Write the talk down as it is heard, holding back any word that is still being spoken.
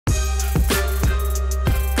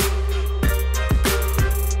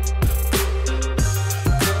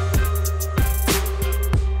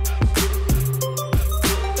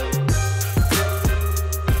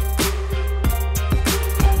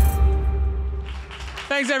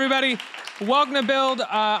Thanks, everybody. Welcome to BULD.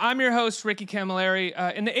 I'm your host, Ricky Camilleri.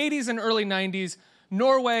 In the 80s and early 90s,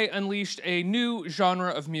 Norway unleashed a new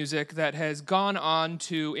genre of music that has gone on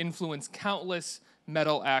to influence countless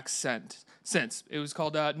metal acts since. It was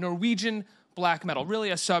called Norwegian Black Metal,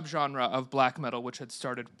 really a subgenre of black metal, which had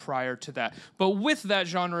started prior to that. But with that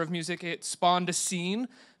genre of music, it spawned a scene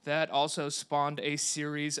that also spawned a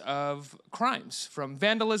series of crimes, from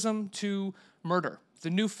vandalism to murder.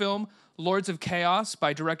 The new film, Lords of Chaos,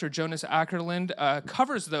 by director Jonas Åkerlund,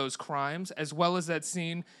 covers those crimes, as well as that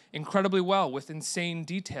scene, incredibly well, with insane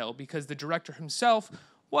detail, because the director himself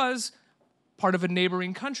was part of a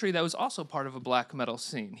neighboring country that was also part of a black metal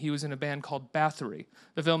scene. He was in a band called Bathory.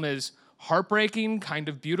 The film is heartbreaking, kind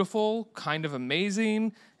of beautiful, kind of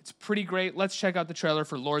amazing. It's pretty great. Let's check out the trailer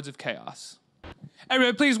for Lords of Chaos.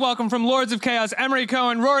 Everybody, please welcome from Lords of Chaos, Emory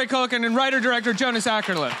Cohen, Rory Culkin, and writer-director Jonas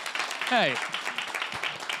Åkerlund. Hey.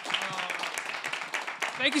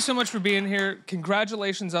 Thank you so much for being here.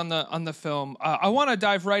 Congratulations on the film. I want to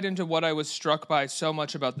dive right into what I was struck by so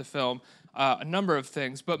much about the film. A number of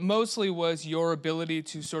things, but mostly was your ability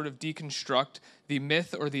to sort of deconstruct the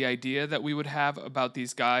myth or the idea that we would have about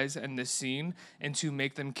these guys and this scene, and to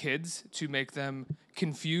make them kids, to make them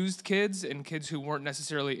confused kids and kids who weren't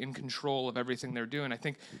necessarily in control of everything they're doing. I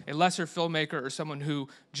think a lesser filmmaker or someone who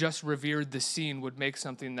just revered the scene would make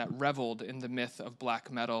something that reveled in the myth of black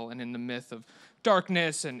metal and in the myth of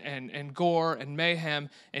darkness and gore and mayhem,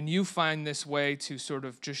 and you find this way to sort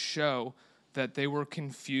of just show that they were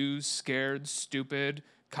confused, scared, stupid,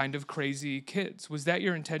 kind of crazy kids. Was that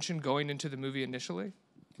your intention going into the movie initially?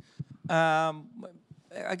 I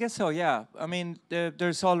guess so, yeah. I mean,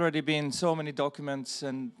 there's already been so many documents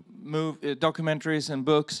and documentaries and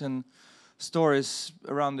books and stories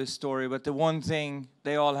around this story, but the one thing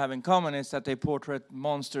they all have in common is that they portray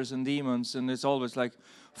monsters and demons, and it's always like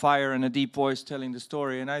fire and a deep voice telling the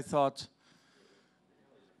story. And I thought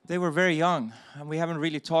they were very young, and we haven't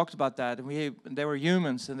really talked about that. And they were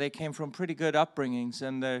humans, and they came from pretty good upbringings,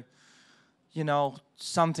 and you know,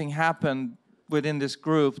 something happened within this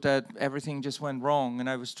group that everything just went wrong, and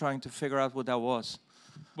I was trying to figure out what that was.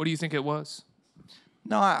 What do you think it was?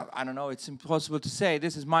 No, I don't know. It's impossible to say.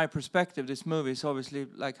 This is my perspective. This movie is obviously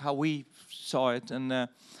like how we saw it, and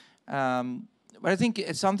but I think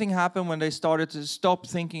something happened when they started to stop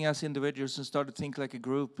thinking as individuals and started to think like a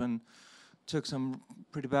group, and took some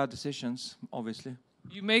pretty bad decisions, obviously.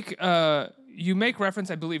 You make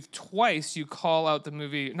reference, I believe, twice. You call out the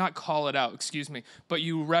movie, not call it out, excuse me, but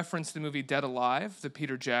you reference the movie Dead Alive, the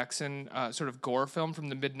Peter Jackson sort of gore film from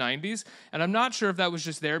the mid-90s. And I'm not sure if that was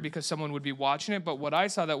just there because someone would be watching it, but what I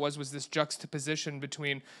saw that was this juxtaposition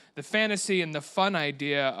between the fantasy and the fun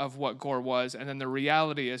idea of what gore was, and then the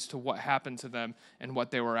reality as to what happened to them and what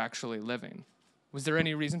they were actually living. Was there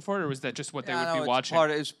any reason for it, or was that just what they would be watching?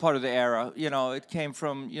 It's part of the era. You know, it came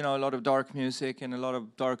from, you know, a lot of dark music and a lot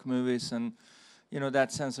of dark movies, and, you know,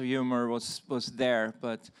 that sense of humor was there.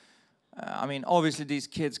 But, I mean, obviously these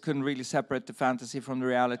kids couldn't really separate the fantasy from the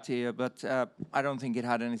reality, but I don't think it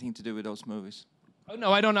had anything to do with those movies. Oh,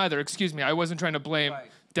 no, I don't either. Excuse me. I wasn't trying to blame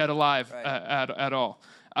Dead Alive at all.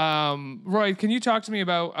 Roy, can you talk to me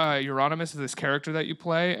about Euronymous, this character that you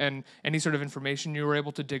play, and any sort of information you were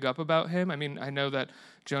able to dig up about him? I mean, I know that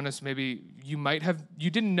Jonas, maybe you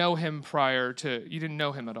didn't know him you didn't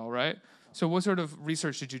know him at all, right? So what sort of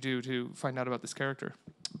research did you do to find out about this character?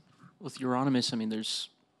 With Euronymous, I mean,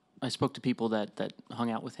 I spoke to people that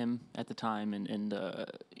hung out with him at the time, and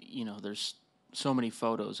you know, there's so many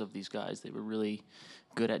photos of these guys. They were really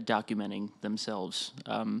good at documenting themselves.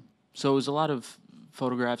 So it was a lot of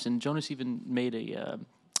photographs, and Jonas even made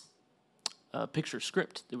a picture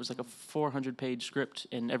script. There was like a 400-page script,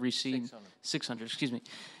 and every scene, 600, excuse me,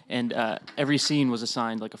 and every scene was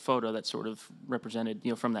assigned like a photo that sort of represented,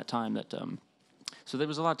 you know, from that time. That so there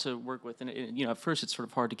was a lot to work with, and you know, at first it's sort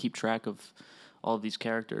of hard to keep track of all of these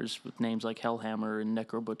characters with names like Hellhammer and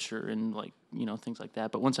Necro Butcher and, like, you know, things like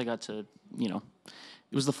that. But once I got to, you know,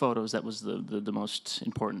 it was the photos that was the most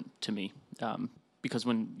important to me. Because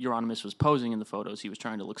when Euronymous was posing in the photos, he was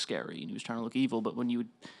trying to look scary and he was trying to look evil. But when you would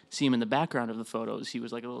see him in the background of the photos, he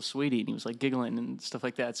was like a little sweetie and he was like giggling and stuff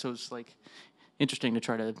like that. So it's like interesting to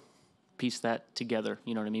try to piece that together.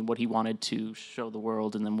 You know what I mean? What he wanted to show the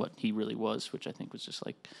world, and then what he really was, which I think was just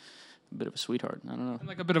like a bit of a sweetheart. I don't know. And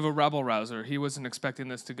like a bit of a rebel rouser. He wasn't expecting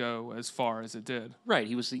this to go as far as it did. Right.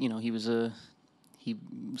 He was, you know, he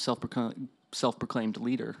self-proclaimed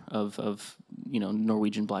leader of you know,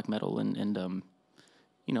 Norwegian black metal, and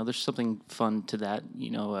you know, there's something fun to that,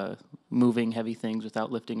 you know, moving heavy things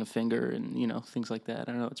without lifting a finger, and, you know, things like that.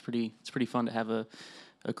 I don't know, it's pretty fun to have a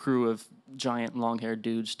a crew of giant long-haired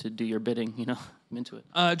dudes to do your bidding. You know, I'm into it.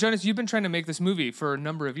 Jonas, you've been trying to make this movie for a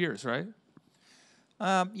number of years, right?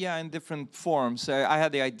 Yeah, in different forms. I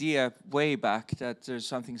had the idea way back that there's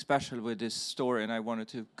something special with this story, and I wanted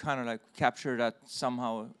to kind of like capture that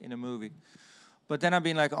somehow in a movie. But then I've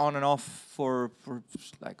been like on and off for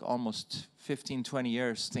like almost 15, 20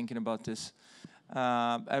 years thinking about this.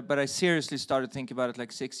 But I seriously started thinking about it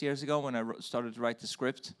like 6 years ago when I started to write the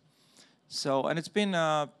script. So, and it's been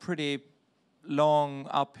a pretty long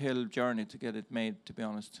uphill journey to get it made, to be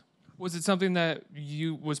honest. Was it something that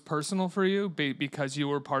was personal for you because you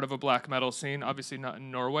were part of a black metal scene? Obviously not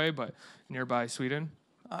in Norway, but nearby Sweden.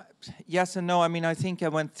 Yes and no. I mean, I think I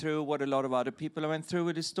went through what a lot of other people went through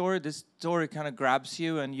with this story. This story kind of grabs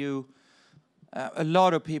you, and you. A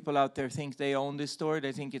lot of people out there think they own this story.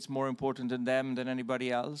 They think it's more important than them than anybody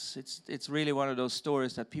else. It's really one of those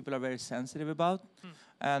stories that people are very sensitive about,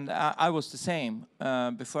 and I was the same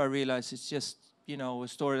before I realized it's just a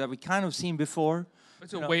story that we kind of seen before.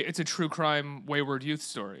 It's a true crime wayward youth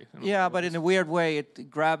story. Yeah, but in a weird way, it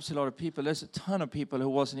grabs a lot of people. There's a ton of people who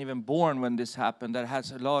wasn't even born when this happened that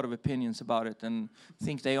has a lot of opinions about it and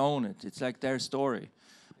think they own it. It's like their story.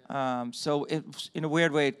 So in a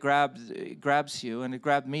weird way, it grabs you, and it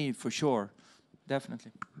grabbed me for sure,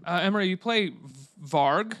 definitely. Emory, you play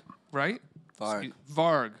Varg, right? Varg.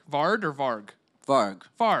 Vard or Varg? Varg.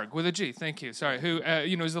 Varg with a G. Thank you. Sorry. Who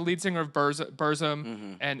is the lead singer of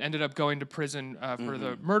Burzum and ended up going to prison for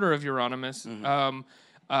the murder of Euronymous.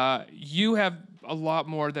 You have a lot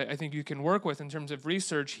more that I think you can work with in terms of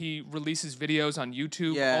research. He releases videos on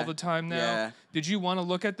YouTube all the time now. Yeah. Did you want to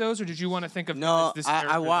look at those, or did you want to think of this I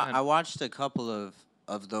character? watched a couple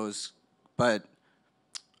of those, but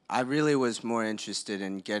I really was more interested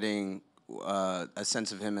in getting a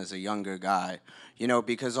sense of him as a younger guy,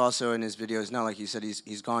 because also in his videos now, like you said,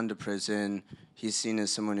 he's gone to prison. He's seen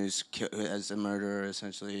as someone who's as a murderer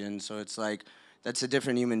essentially, and so it's like that's a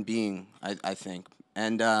different human being, I think.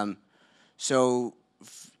 And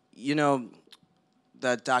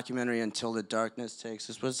that documentary Until the Darkness Takes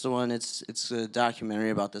Us was the one. It's a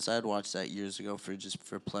documentary about this. I had watched that years ago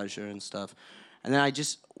for pleasure and stuff. And then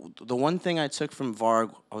the one thing I took from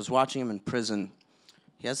Varg, I was watching him in prison.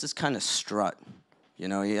 He has this kind of strut, he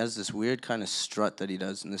has this weird kind of strut that he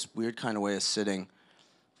does, and this weird kind of way of sitting.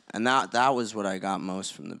 And that was what I got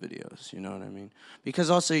most from the videos, you know what I mean?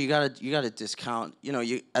 Because also you gotta discount,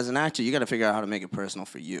 you as an actor, you gotta figure out how to make it personal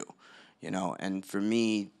for you, And for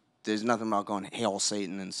me, there's nothing about going hail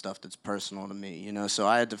Satan and stuff that's personal to me, So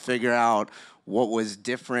I had to figure out what was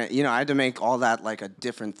different. I had to make all that like a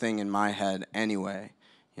different thing in my head anyway,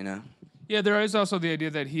 Yeah, there is also the idea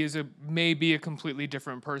that he may be a completely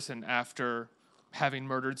different person after having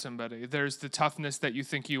murdered somebody. There's the toughness that you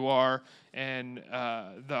think you are, and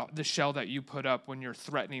the shell that you put up when you're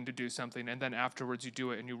threatening to do something, and then afterwards you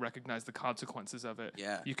do it and you recognize the consequences of it.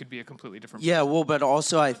 Yeah. You could be a completely different person. Yeah, well, but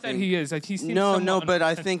also I think... think... That he is. Like, but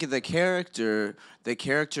I think the character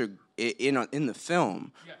in the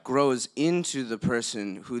film grows into the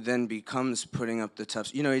person who then becomes putting up the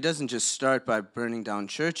tough... he doesn't just start by burning down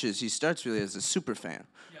churches. He starts really as a super fan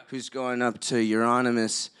who's going up to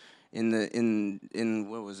Euronymous in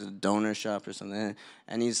what was it, a donor shop or something,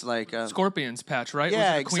 and he's like Scorpions patch, right?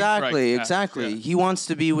 Yeah, exactly. Yeah. He wants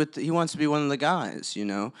to be one of the guys,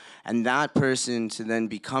 and that person to then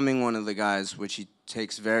becoming one of the guys, which he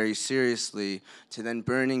takes very seriously, to then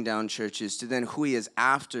burning down churches, to then who he is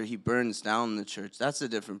after he burns down the church. That's a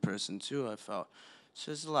different person too, I felt.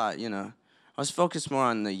 So there's a lot, I was focused more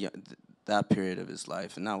on that period of his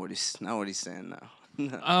life, and not what he's saying now.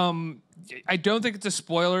 I don't think it's a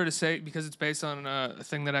spoiler to say, because it's based on a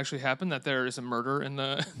thing that actually happened, that there is a murder in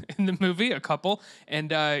the movie, a couple,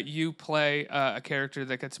 and you play a character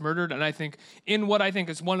that gets murdered. And I think in what I think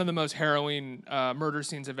is one of the most harrowing murder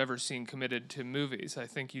scenes I've ever seen committed to movies. I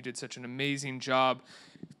think you did such an amazing job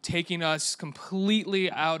taking us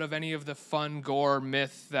completely out of any of the fun gore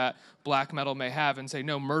myth that black metal may have and say,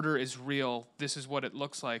 no, murder is real. This is what it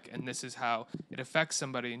looks like, and this is how it affects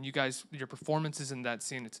somebody. And you guys, your performances in that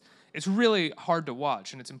scene, it's really hard to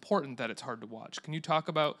watch, and it's important that it's hard to watch. Can you talk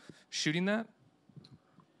about shooting that?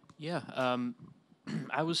 Yeah,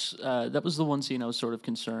 I was. That was the one scene I was sort of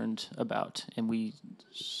concerned about, and we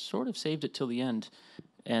sort of saved it till the end.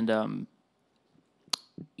 And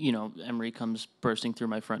Emory comes bursting through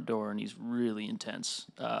my front door, and he's really intense,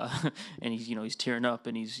 and he's tearing up,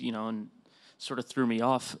 and and sort of threw me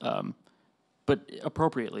off, but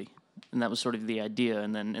appropriately. And that was sort of the idea.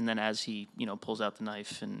 And then as he, pulls out the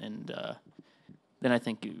knife, and then I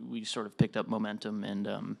think we sort of picked up momentum,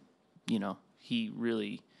 and he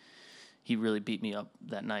really beat me up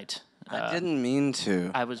that night. I didn't mean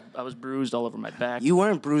to. I was bruised all over my back. You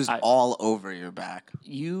weren't bruised all over your back.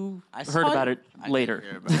 You I heard about it later.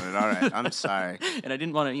 I didn't hear about it. All right, I'm sorry. And I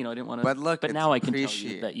didn't want to, I didn't want to. But look, but now I can tell you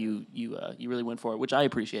appreciate- that you really went for it, which I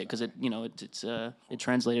appreciate because it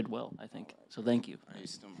translated well, I think. So thank you. Are you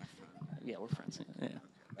still my friend? Yeah, we're friends. Yeah.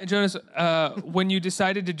 And Jonas, when you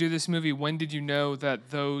decided to do this movie, when did you know that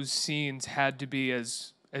those scenes had to be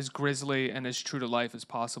as grisly and as true to life as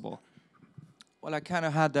possible? Well, I kind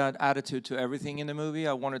of had that attitude to everything in the movie.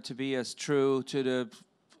 I wanted to be as true to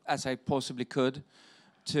as I possibly could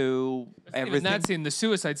to everything. Even that scene, the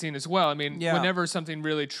suicide scene as well. I mean, Yeah. whenever something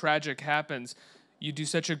really tragic happens, you do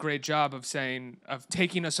such a great job of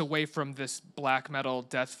taking us away from this black metal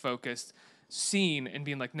death-focused scene and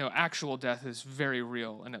being like, no, actual death is very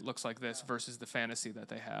real, and it looks like this versus the fantasy that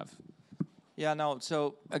they have. Yeah, no.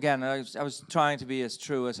 So again, I was trying to be as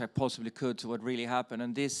true as I possibly could to what really happened,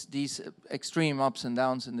 and these extreme ups and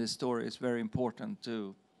downs in this story is very important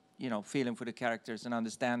to, feeling for the characters and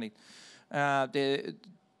understanding. The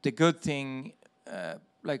good thing,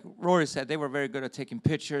 like Rory said, they were very good at taking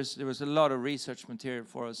pictures. There was a lot of research material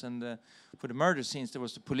for us, and for the murder scenes, there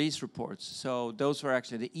was the police reports. So those were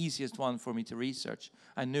actually the easiest one for me to research.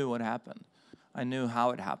 I knew what happened. I knew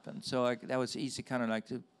how it happened. So that was easy kind of like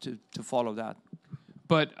to follow that.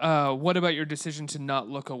 But what about your decision to not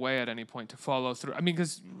look away at any point, to follow through? I mean,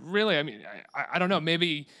 because really, I don't know.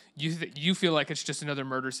 Maybe you feel like it's just another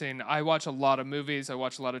murder scene. I watch a lot of movies. I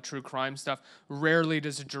watch a lot of true crime stuff. Rarely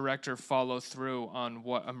does a director follow through on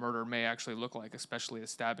what a murder may actually look like, especially a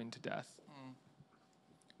stabbing to death.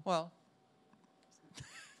 Well,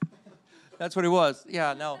 that's what it was.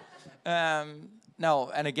 Yeah, no.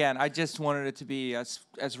 No, and again, I just wanted it to be as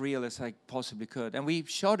real as I possibly could. And we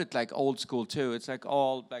shot it like old school too. It's like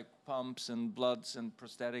all like pumps and bloods and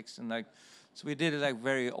prosthetics and like, so we did it like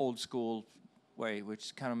very old school way,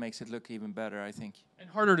 which kind of makes it look even better, I think. And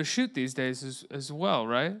harder to shoot these days as well,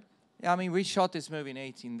 right? Yeah, I mean, we shot this movie in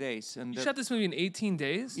 18 days. And You shot this movie in 18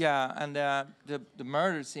 days? Yeah, and the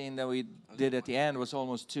murder scene that we did at the end was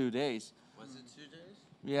almost 2 days. Was it 2 days?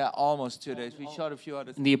 Yeah, almost 2 days. We shot a few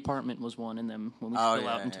other things. The apartment was one, and then when we spill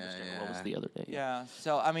out into the yeah, stairwell was the other day. Yeah,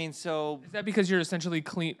 so, I mean, so... Is that because you're essentially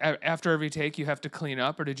clean after every take? You have to clean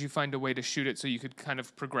up, or did you find a way to shoot it so you could kind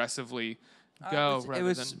of progressively go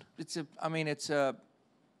It's a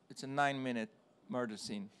 9-minute murder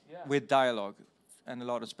scene with dialogue and a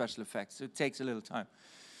lot of special effects. So it takes a little time.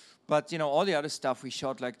 But all the other stuff we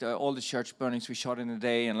shot, like all the church burnings we shot in a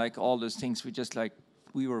day, and like all those things,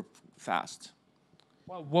 we were fast.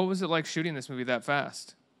 Wow, what was it like shooting this movie that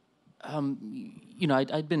fast?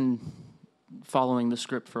 I'd been following the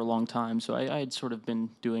script for a long time, so I had sort of been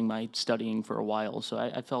doing my studying for a while, so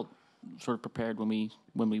I felt sort of prepared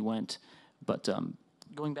when we went. But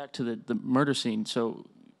going back to the murder scene, so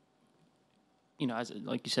as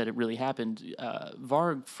like you said, it really happened.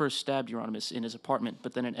 Varg first stabbed Euronymous in his apartment,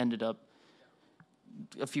 but then it ended up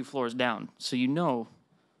a few floors down. So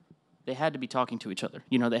they had to be talking to each other.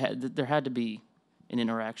 There had to be an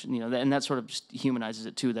interaction, and that sort of just humanizes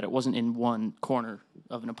it too, that it wasn't in one corner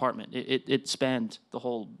of an apartment. It spanned the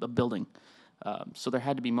whole building. So there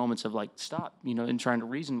had to be moments of like, stop, and trying to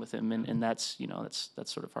reason with him, and that's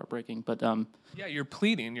sort of heartbreaking. But yeah, you're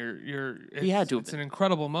pleading. he had to. It's an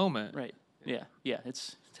incredible moment. Right. Yeah.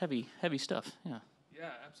 It's heavy stuff. Yeah. Yeah,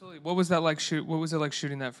 absolutely. What was that like? What was it like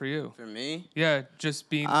shooting that for you? For me? Yeah, just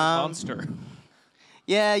being the monster.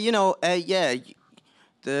 Yeah,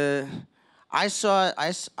 I saw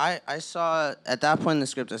at that point in the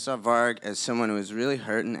script, I saw Varg as someone who was really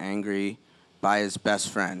hurt and angry by his best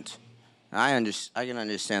friend. I can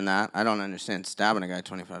understand that. I don't understand stabbing a guy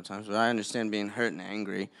 25 times, but I understand being hurt and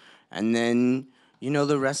angry. And then,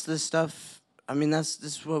 the rest of the stuff, I mean, this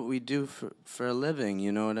is what we do for a living,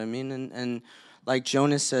 you know what I mean? And like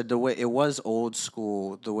Jonas said, the way it was old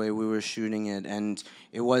school, the way we were shooting it, and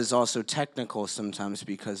it was also technical sometimes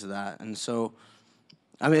because of that. And so,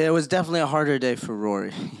 I mean, it was definitely a harder day for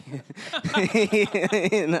Rory.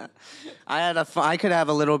 I could have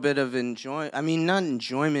a little bit of enjoyment. I mean, not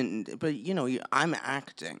enjoyment, but I'm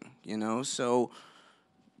acting. So,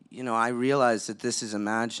 I realized that this is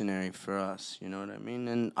imaginary for us. You know what I mean?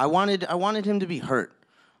 And I wanted him to be hurt.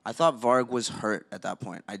 I thought Varg was hurt at that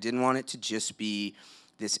point. I didn't want it to just be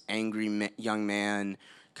this angry young man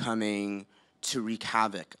coming to wreak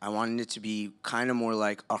havoc. I wanted it to be kind of more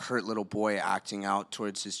like a hurt little boy acting out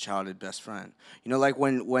towards his childhood best friend. Like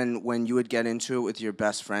when you would get into it with your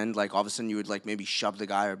best friend, like all of a sudden you would like maybe shove the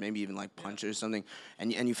guy or maybe even like punch it or something,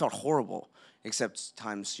 and you felt horrible, except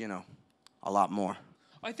times, a lot more.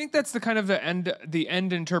 I think that's the kind of the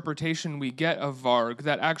end interpretation we get of Varg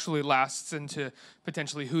that actually lasts into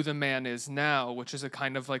potentially who the man is now, which is a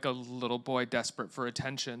kind of like a little boy desperate for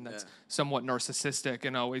attention that's somewhat narcissistic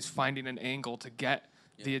and always finding an angle to get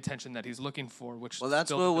the attention that he's looking for. Which well,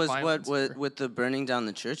 that's what was what with the burning down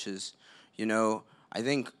the churches. You know, I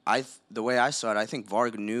think the way I saw it, I think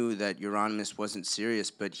Varg knew that Euronymous wasn't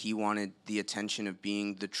serious, but he wanted the attention of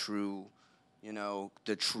being the true, you know,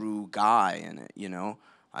 the true guy in it. You know.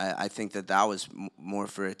 I think that was more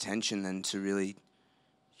for attention than to really,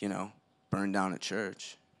 you know, burn down a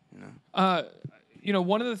church, you know,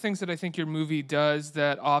 one of the things that I think your movie does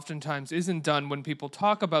that oftentimes isn't done when people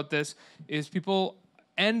talk about this is people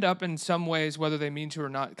end up in some ways, whether they mean to or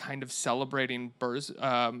not, kind of celebrating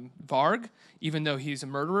Varg, even though he's a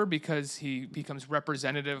murderer, because he becomes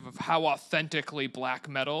representative of how authentically black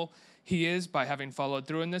metal he is by having followed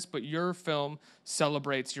through in this. But your film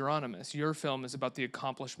celebrates Euronymous. Your film is about the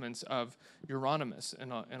accomplishments of Euronymous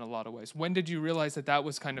in a lot of ways. When did you realize that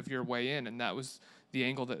was kind of your way in, and that was the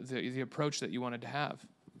angle, the approach that you wanted to have?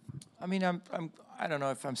 I mean, I don't know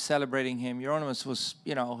if I'm celebrating him. Euronymous was,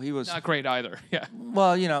 you know, he was not great either. Yeah.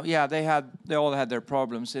 Well, you know, yeah, they all had their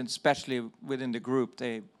problems, and especially within the group,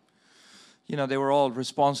 they were all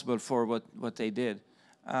responsible for what they did,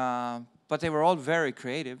 but they were all very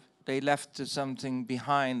creative. They left something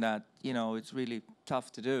behind that, you know, it's really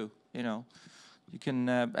tough to do, you know. You can,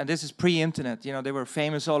 and this is pre-internet, you know, they were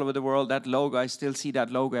famous all over the world. That logo, I still see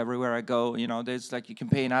that logo everywhere I go, you know. There's like, you can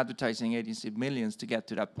pay an advertising agency millions to get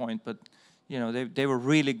to that point, but, you know, they were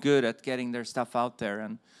really good at getting their stuff out there,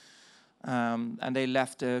 and they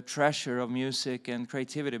left a treasure of music and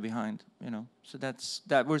creativity behind, you know. So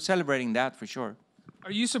that we're celebrating that for sure.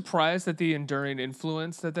 Are you surprised at the enduring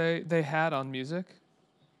influence that they had on music?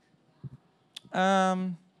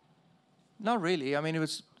 Not really. I mean, it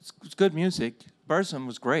was good music. Burzum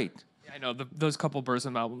was great. Yeah, I know those couple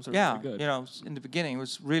Burzum albums are really good. You know, in the beginning it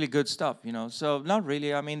was really good stuff. You know, so not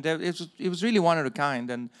really. I mean, it was really one of a kind,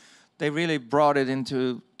 and they really brought it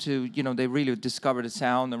into you know, they really discovered the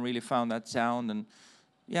sound and really found that sound, and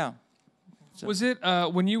yeah. So. Was it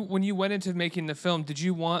when you went into making the film? Did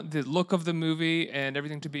you want the look of the movie and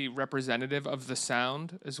everything to be representative of the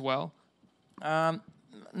sound as well?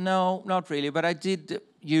 No, not really. But I did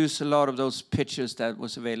use a lot of those pictures that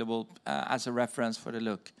was available as a reference for the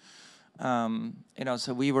look. You know,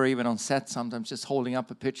 so we were even on set sometimes just holding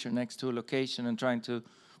up a picture next to a location and trying to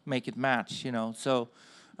make it match, you know. So,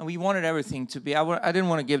 and we wanted everything to be, I didn't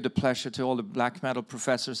want to give the pleasure to all the black metal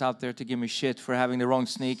professors out there to give me shit for having the wrong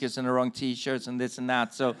sneakers and the wrong t-shirts and this and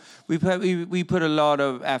that. So we put a lot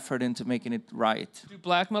of effort into making it right. Do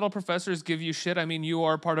black metal professors give you shit? I mean, you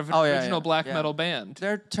are part of an original black metal band.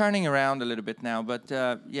 They're turning around a little bit now, but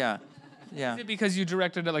yeah. Is it because you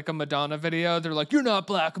directed like a Madonna video? They're like, you're not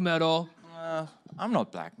black metal. I'm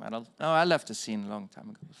not black metal. No, I left the scene a long time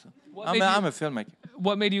ago. So I'm a filmmaker.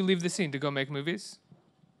 What made you leave the scene to go make movies?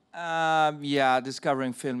 Yeah,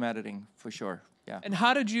 discovering film editing for sure. Yeah. And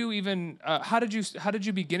how did you even how did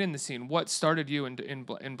you begin in the scene? What started you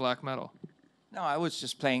in black metal? No, I was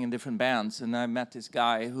just playing in different bands, and I met this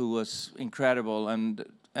guy who was incredible, and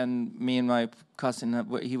me and my cousin,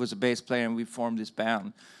 he was a bass player, and we formed this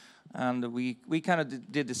band. And we kind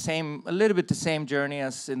of did a little bit the same journey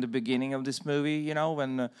as in the beginning of this movie, you know,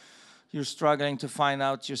 when you're struggling to find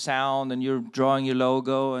out your sound and you're drawing your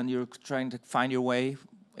logo and you're trying to find your way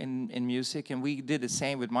in music. And we did the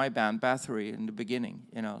same with my band, Bathory, in the beginning,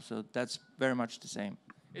 you know, so that's very much the same.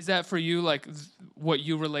 Is that for you, like, what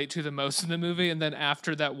you relate to the most in the movie, and then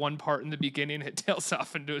after that one part in the beginning, it tails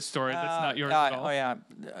off into a story that's not yours at all?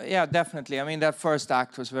 Yeah, definitely. I mean, that first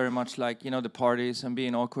act was very much like, you know, the parties and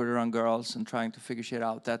being awkward around girls and trying to figure shit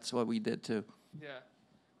out. That's what we did too. Yeah.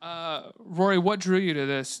 Rory, what drew you to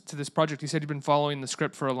this project? You said you've been following the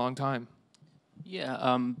script for a long time.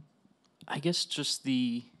 Yeah, I guess just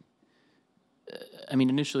I mean,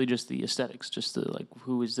 initially just the aesthetics, just the, like,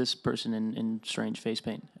 who is this person in strange face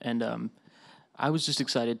paint? And I was just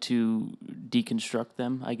excited to deconstruct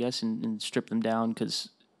them, I guess, and strip them down, because,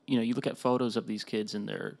 you know, you look at photos of these kids and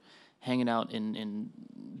they're hanging out in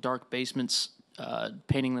dark basements,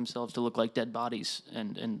 painting themselves to look like dead bodies,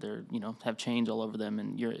 and they're, you know, have chains all over them,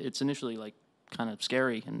 and it's initially, like, kind of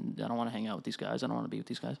scary, and I don't want to hang out with these guys. I don't want to be with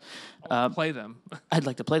these guys. Play them. I'd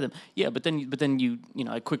like to play them. Yeah, but then you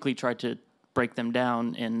know, I quickly tried to break them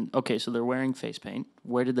down, and okay, so they're wearing face paint.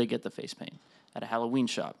 Where did they get the face paint? At a Halloween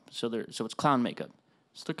shop. So it's clown makeup.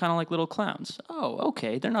 So they're kind of like little clowns. Oh,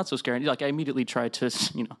 okay, they're not so scary. Like, I immediately tried to,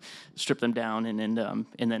 you know, strip them down and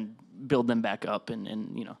then build them back up and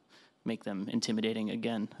you know, make them intimidating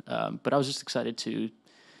again. But I was just excited to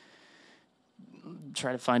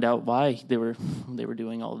try to find out why they were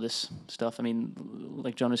doing all this stuff. I mean,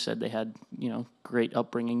 like Jonas said, they had great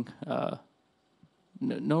upbringing.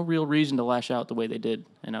 No real reason to lash out the way they did,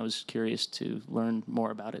 and I was curious to learn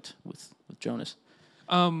more about it with Jonas.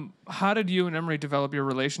 How did you and Emory develop your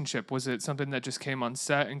relationship? Was it something that just came on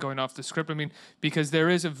set and going off the script? I mean, because there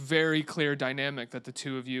is a very clear dynamic that the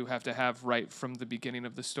two of you have to have right from the beginning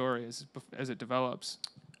of the story as it develops.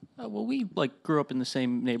 Well, we grew up in the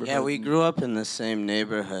same neighborhood. Yeah, we grew up in the same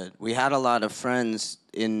neighborhood. We had a lot of friends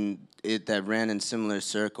in it that ran in similar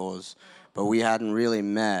circles, but we hadn't really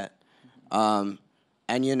met. And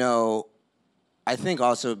I think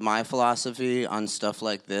also my philosophy on stuff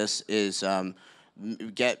like this is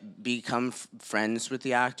become friends with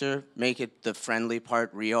the actor, make it the friendly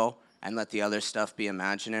part real, and let the other stuff be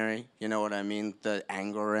imaginary. You know what I mean? The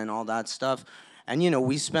anger and all that stuff. And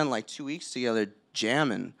we spent like 2 weeks together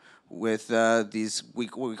jamming with these we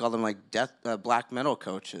call them like black metal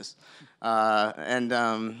coaches, so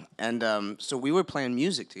we were playing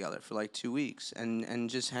music together for like 2 weeks and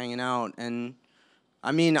just hanging out. And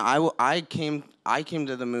I mean, I came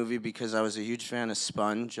to the movie because I was a huge fan of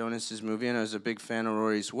Spun, Jonas's movie, and I was a big fan of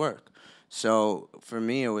Rory's work. So for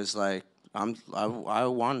me, it was like I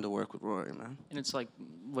wanted to work with Rory, man. And it's like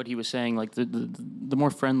what he was saying, like the more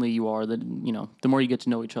friendly you are, the more you get to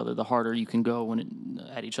know each other, the harder you can go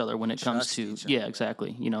at each other when it comes to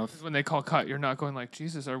exactly. When they call cut, you're not going like,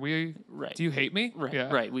 Jesus, are we? Right. Do you hate me? Right.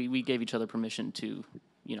 Yeah. Right. We gave each other permission to,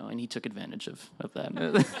 and he took advantage of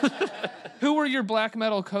that. Who were your black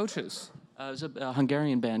metal coaches? It was a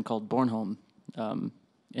Hungarian band called Bornholm, and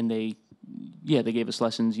they gave us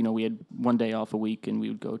lessons. We had one day off a week, and we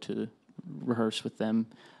would go to rehearse with them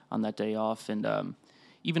on that day off. And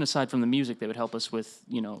even aside from the music, they would help us with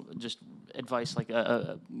just advice. Like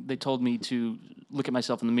they told me to look at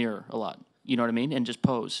myself in the mirror a lot. You know what I mean? And just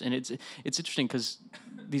pose. And it's interesting because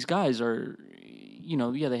these guys are,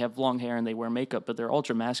 they have long hair and they wear makeup, but they're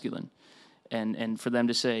ultra masculine. And for them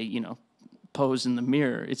to say, pose in the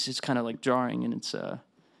mirror, it's just kind of like jarring, and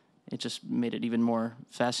it just made it even more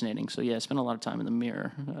fascinating. So I spent a lot of time in the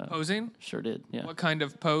mirror. Posing? Sure did. Yeah. What kind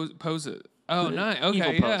of poses? Oh, nice.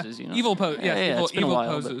 Okay, evil yeah. poses, Evil poses. Yeah, it's been evil a while,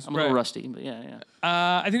 poses. I'm a little rusty, but yeah.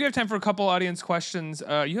 I think we have time for a couple audience questions.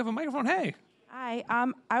 You have a microphone. Hey. Hi.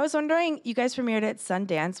 I was wondering, you guys premiered at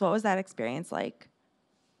Sundance. What was that experience like?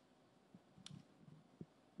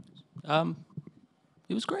 It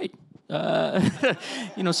was great.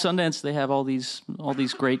 Sundance, they have all these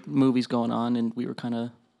great movies going on, and we were kind of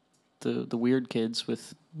the weird kids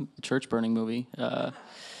with the church burning movie.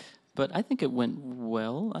 But I think it went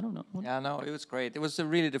well. I don't know. Yeah, no, it was great. It was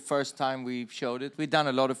really the first time we showed it. We've done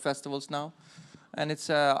a lot of festivals now, and it's.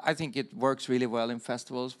 I think it works really well in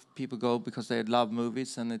festivals. People go because they love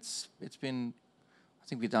movies, and it's been. I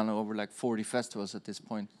think we've done over like 40 festivals at this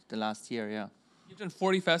point. The last year, yeah. You've done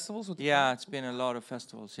 40 festivals with the film? It's been a lot of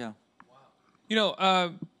festivals, yeah.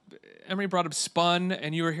 Wow. Emory brought up Spun,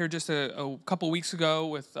 and you were here just a couple weeks ago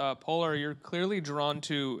with Polar. You're clearly drawn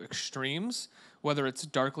to extremes, whether it's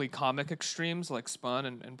darkly comic extremes like Spun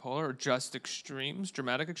and Polar, or just extremes,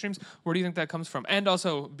 dramatic extremes. Where do you think that comes from? And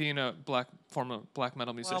also being a former black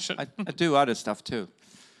metal musician. Well, I do other stuff too.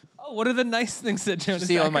 Oh, what are the nice things that Jonas?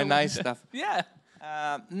 See all my nice stuff. Yeah.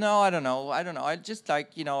 No, I don't know. I just like,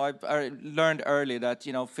 I learned early that,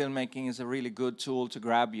 filmmaking is a really good tool to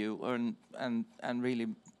grab you and really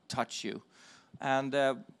touch you. And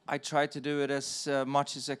I try to do it as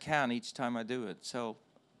much as I can each time I do it. So,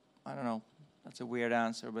 I don't know. That's a weird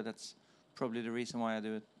answer, but that's probably the reason why I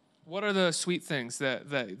do it. What are the sweet things that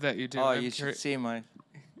you do? Oh, you should see my...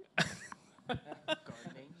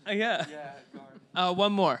 Gardening. Yeah. gardening.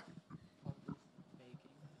 One more.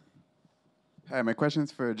 Hi, my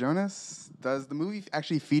question's for Jonas. Does the movie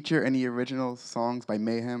actually feature any original songs by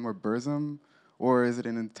Mayhem or Burzum, or is it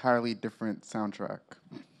an entirely different soundtrack?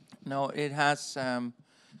 No, it has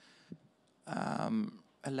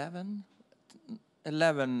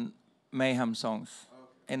 11 Mayhem songs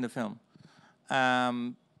in the film.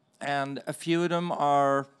 And a few of them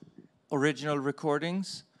are original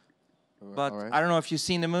recordings. But right. I don't know if you've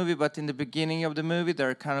seen the movie, but in the beginning of the movie,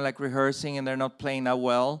 they're kind of like rehearsing and they're not playing that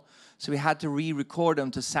well. So we had to re-record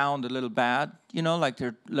them to sound a little bad, like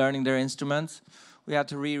they're learning their instruments. We had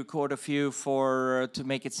to re-record a few to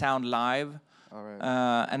make it sound live. All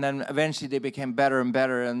right. And then eventually they became better and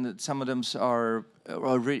better, and some of them are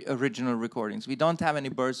original recordings. We don't have any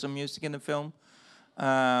Burzum music in the film.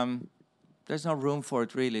 There's no room for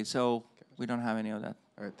it, really, so we don't have any of that.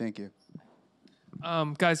 All right, thank you.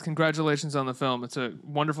 Guys, congratulations on the film. It's a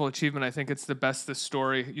wonderful achievement. I think it's the best this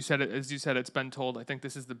story. You said it, as you said, it's been told. I think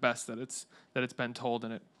this is the best that it's been told,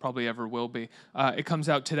 and it probably ever will be. It comes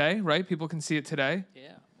out today, right? People can see it today.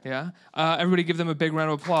 Yeah. Yeah. Everybody, give them a big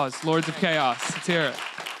round of applause. Lords of Chaos. Let's hear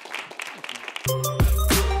it.